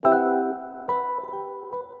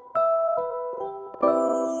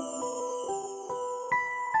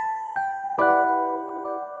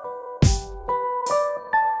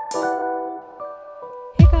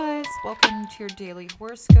your daily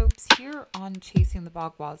horoscopes here on Chasing the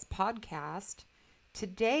Bogwas podcast.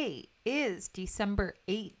 Today is December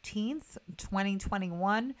 18th,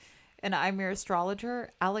 2021, and I'm your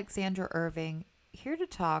astrologer, Alexandra Irving, here to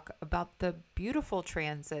talk about the beautiful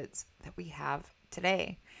transits that we have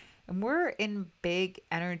today. And we're in big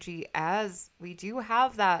energy as we do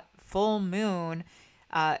have that full moon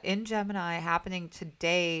in Gemini happening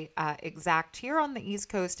today, exact here on the East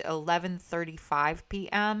Coast, 11:35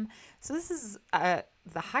 p.m. So this is the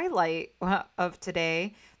highlight of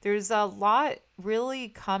today. There's a lot really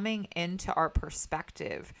coming into our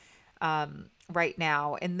perspective right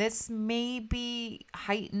now, and this may be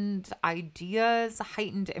heightened ideas,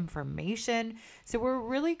 heightened information. So we're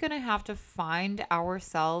really going to have to find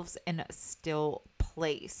ourselves in a still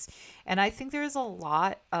place. And I think there's a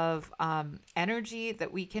lot of energy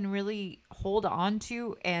that we can really hold on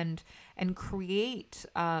to and create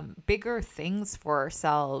bigger things for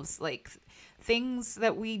ourselves, like things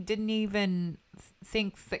that we didn't even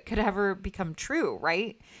think that could ever become true,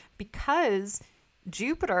 right? Because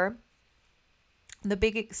Jupiter, the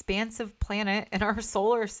big expansive planet in our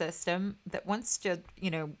solar system that wants to,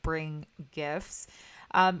 bring gifts,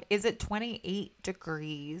 is at 28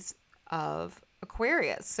 degrees of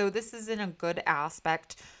Aquarius. So this is in a good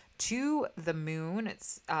aspect to the moon.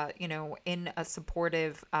 It's, in a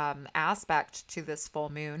supportive aspect to this full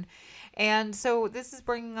moon. And so this is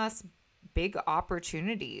bringing us big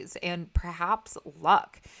opportunities and perhaps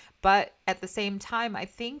luck. But at the same time, I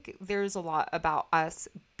think there's a lot about us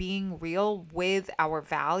being real with our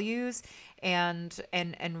values and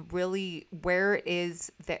really where it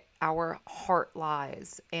is that our heart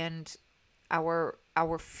lies and our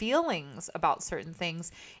feelings about certain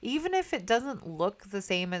things, even if it doesn't look the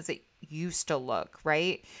same as it used to look,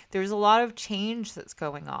 right? There's a lot of change that's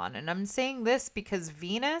going on. And I'm saying this because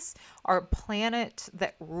Venus, our planet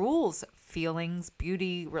that rules feelings,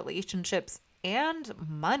 beauty, relationships, and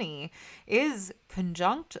money, is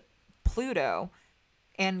conjunct Pluto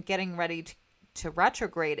and getting ready to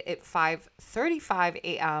retrograde at 5:35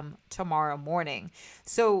 a.m. tomorrow morning.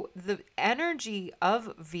 So the energy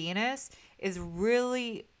of Venus is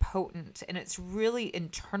really potent and it's really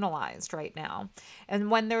internalized right now. And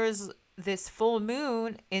when there's this full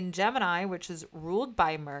moon in Gemini, which is ruled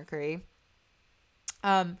by Mercury,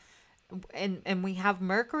 and we have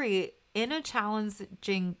Mercury in a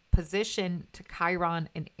challenging position to Chiron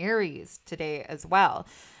in Aries today as well,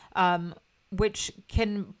 which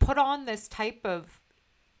can put on this type of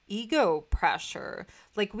ego pressure.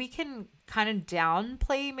 Like we can kind of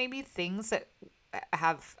downplay maybe things that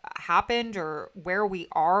have happened or where we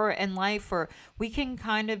are in life, or we can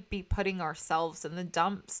kind of be putting ourselves in the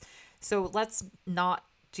dumps. So let's not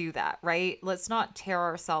do that, right? Let's not tear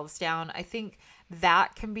ourselves down. I think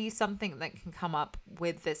that can be something that can come up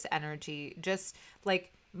with this energy, just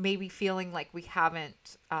like maybe feeling like we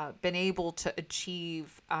haven't been able to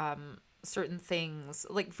achieve certain things,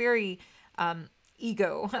 like very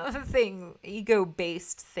ego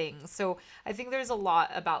based things. So I think there's a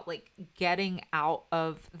lot about like getting out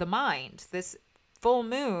of the mind. This full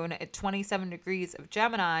moon at 27 degrees of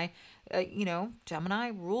Gemini,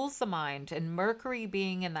 Gemini rules the mind, and Mercury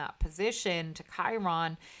being in that position to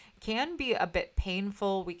Chiron can be a bit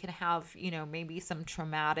painful. We can have, maybe some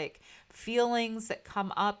traumatic feelings that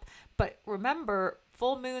come up. But remember,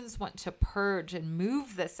 full moons want to purge and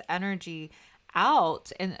move this energy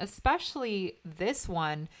out, and especially this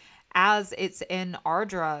one as it's in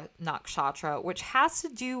Ardra Nakshatra, which has to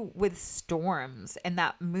do with storms and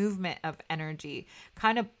that movement of energy,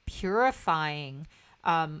 kind of purifying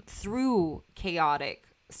through chaotic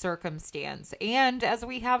circumstance. And as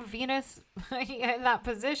we have Venus in that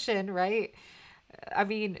position, right? I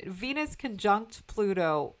mean, Venus conjunct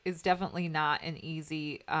Pluto is definitely not an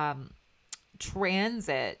easy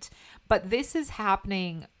transit, but this is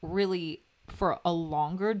happening really for a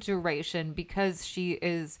longer duration because she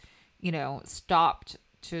is, stopped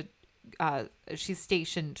to, she's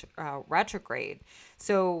stationed retrograde.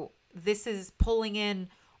 So this is pulling in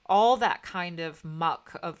all that kind of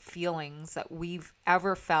muck of feelings that we've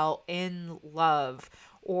ever felt in love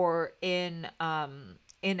or in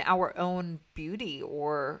our own beauty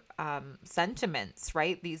or sentiments,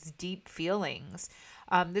 right? These deep feelings.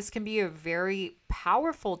 This can be a very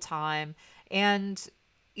powerful time and,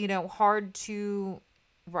 hard to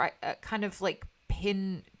kind of like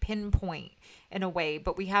pinpoint in a way,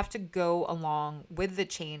 but we have to go along with the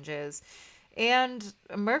changes. And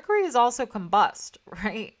Mercury is also combust,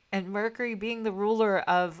 right? And Mercury being the ruler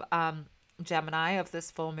of Gemini, of this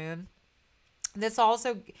full moon, this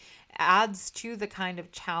also adds to the kind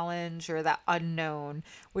of challenge or that unknown,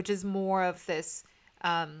 which is more of this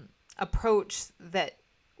approach that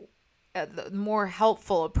the more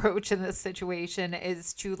helpful approach in this situation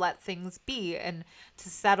is to let things be and to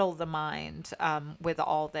settle the mind with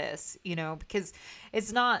all this, because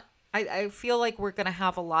it's not, I feel like we're going to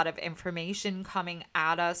have a lot of information coming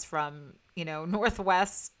at us from,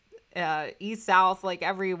 Northwest, East, South, like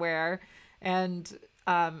everywhere, and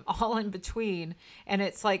all in between. And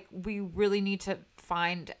it's like we really need to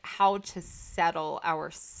find how to settle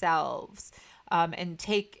ourselves and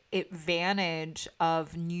take advantage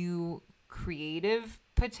of new creative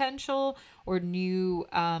potential or new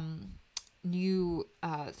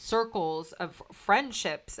circles of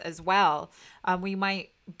friendships as well. We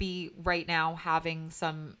might be right now having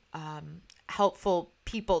some helpful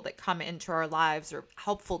people that come into our lives, or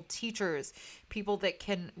helpful teachers, people that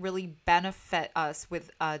can really benefit us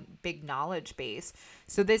with a big knowledge base.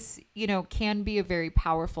 So this, can be a very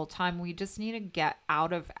powerful time. We just need to get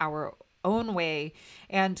out of our own way.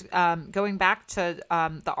 And going back to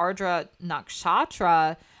the Ardra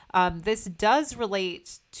Nakshatra, this does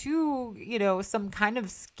relate to, some kind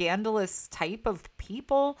of scandalous type of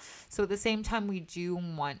people. So at the same time, we do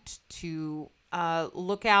want to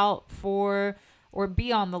look out for, or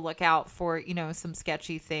be on the lookout for, some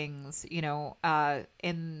sketchy things, in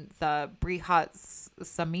the Brihat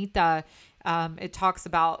Samhita. It talks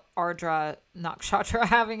about Ardra Nakshatra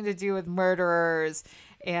having to do with murderers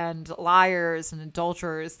and liars and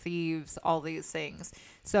adulterers, thieves, all these things.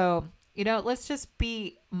 So, let's just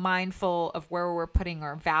be mindful of where we're putting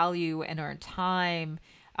our value and our time,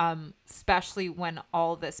 especially when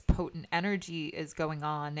all this potent energy is going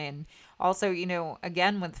on. And also,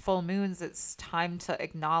 again, with full moons, it's time to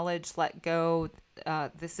acknowledge, let go.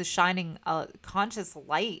 This is shining a conscious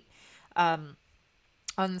light on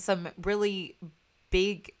some really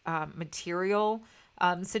big material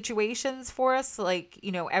situations for us, like,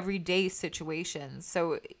 everyday situations.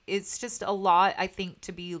 So it's just a lot, I think,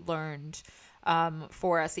 to be learned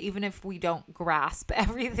for us, even if we don't grasp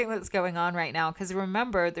everything that's going on right now. Because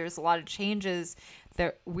remember, there's a lot of changes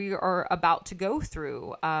that we are about to go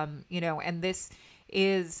through, and this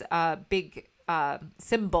is a big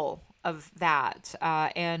symbol of that.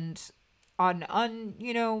 And on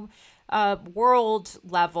world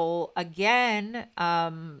level, again,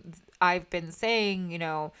 I've been saying,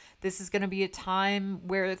 this is going to be a time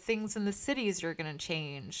where things in the cities are going to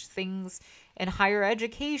change. Things in higher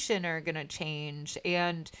education are going to change.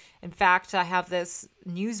 And in fact, I have this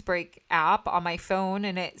Newsbreak app on my phone,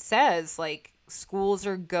 and it says, like, schools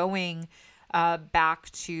are going back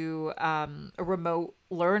to remote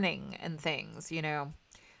learning and things,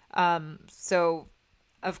 So,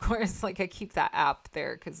 of course, like, I keep that app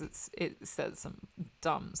there because it says some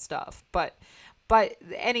dumb stuff. But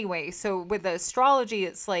anyway, so with the astrology,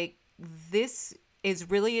 it's like, this is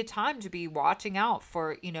really a time to be watching out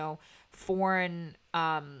for, foreign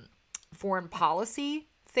policy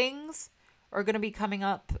things are going to be coming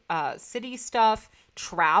up, city stuff,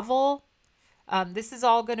 travel. This is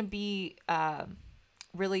all going to be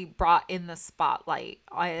really brought in the spotlight,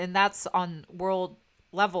 and that's on world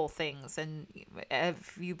level things. And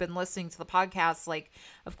if you've been listening to the podcast, like,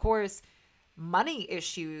 of course, money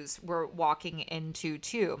issues we're walking into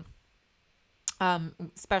too,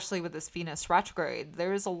 especially with this Venus retrograde.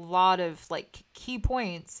 There's a lot of, like, key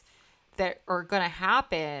points that are going to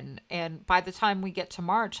happen, and by the time we get to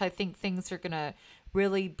March, I think things are going to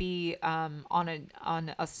really be on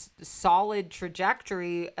a solid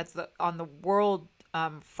trajectory on the world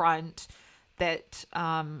front that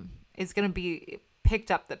is going to be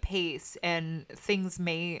picked up the pace, and things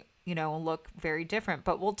may look very different,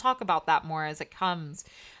 but we'll talk about that more as it comes.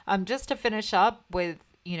 Just to finish up with,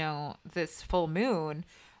 this full moon,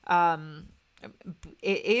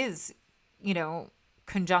 it is,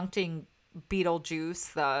 conjuncting Betelgeuse,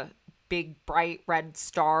 the big bright red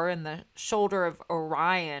star in the shoulder of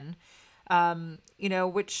Orion,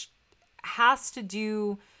 which has to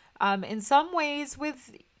do, in some ways,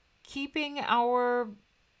 with keeping our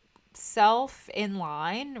self in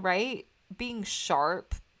line, right? Being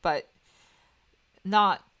sharp, but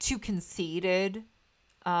not too conceited.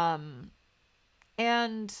 And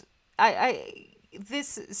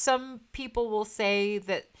some people will say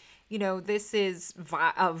that, this is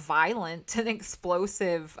a violent and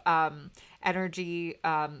explosive energy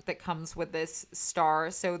that comes with this star.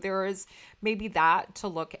 So there is maybe that to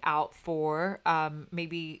look out for.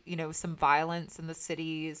 Maybe, some violence in the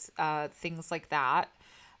cities, things like that.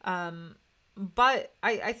 But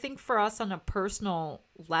I think for us on a personal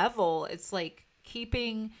level, it's like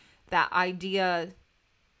keeping that idea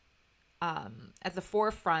at the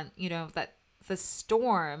forefront, that the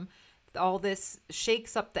storm, all this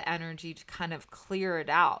shakes up the energy to kind of clear it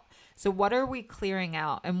out. So what are we clearing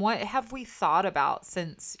out, and what have we thought about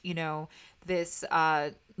since, this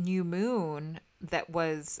new moon that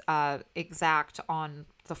was exact on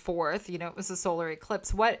the 4th, it was a solar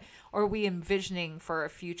eclipse. What are we envisioning for our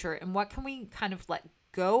future, and what can we kind of let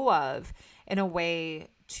go of in a way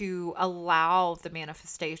to allow the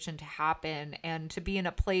manifestation to happen and to be in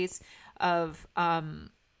a place of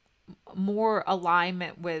more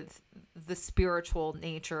alignment with the spiritual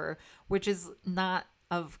nature, which is not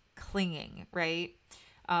of clinging, right?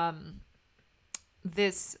 The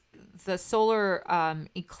solar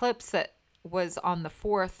eclipse that was on the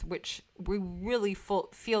 4th, which we really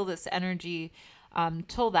feel this energy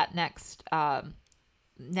till that next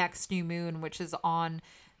new moon, which is on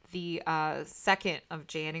the 2nd of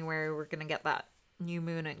January. We're going to get that new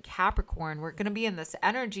moon in Capricorn. We're going to be in this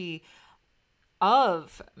energy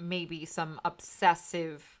of maybe some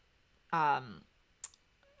obsessive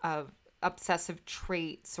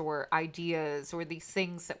traits or ideas, or these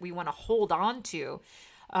things that we want to hold on to.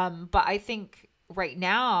 But I think right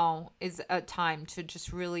now is a time to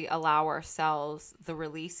just really allow ourselves the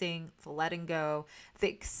releasing, the letting go, the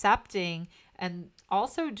accepting, and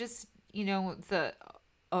also just, the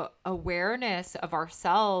awareness of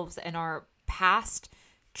ourselves and our past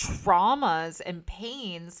traumas and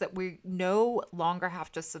pains that we no longer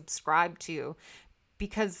have to subscribe to,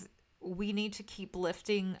 because we need to keep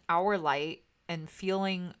lifting our light and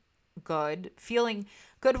feeling good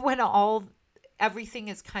when everything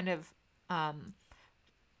is kind of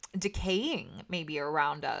decaying maybe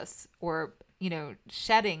around us, or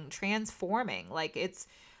shedding, transforming. Like, it's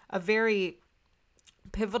a very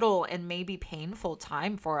pivotal and maybe painful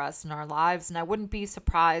time for us in our lives. And I wouldn't be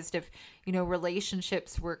surprised if,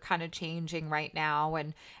 relationships were kind of changing right now,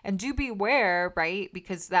 and do beware, right?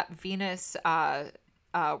 Because that Venus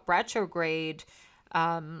retrograde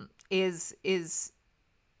is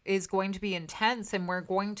going to be intense, and we're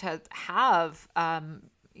going to have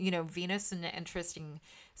Venus in an interesting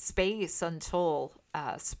space until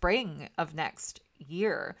spring of next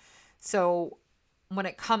year. So when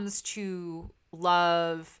it comes to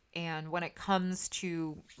love, and when it comes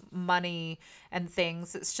to money and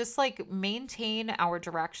things, it's just like maintain our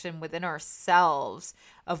direction within ourselves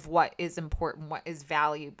of what is important, what is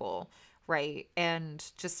valuable, right? And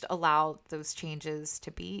just allow those changes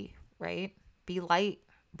to be, right? Be light,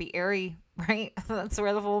 be airy, right? That's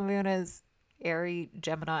where the full moon is. Airy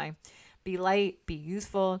Gemini. Be light, be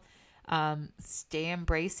useful, stay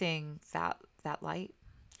embracing that light.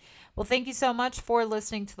 Well, thank you so much for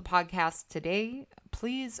listening to the podcast today.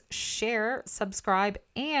 Please share, subscribe,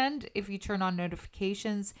 and if you turn on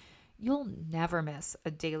notifications, you'll never miss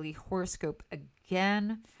a daily horoscope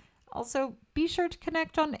again. Also, be sure to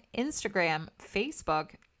connect on Instagram,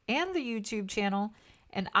 Facebook, and the YouTube channel,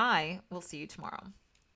 and I will see you tomorrow.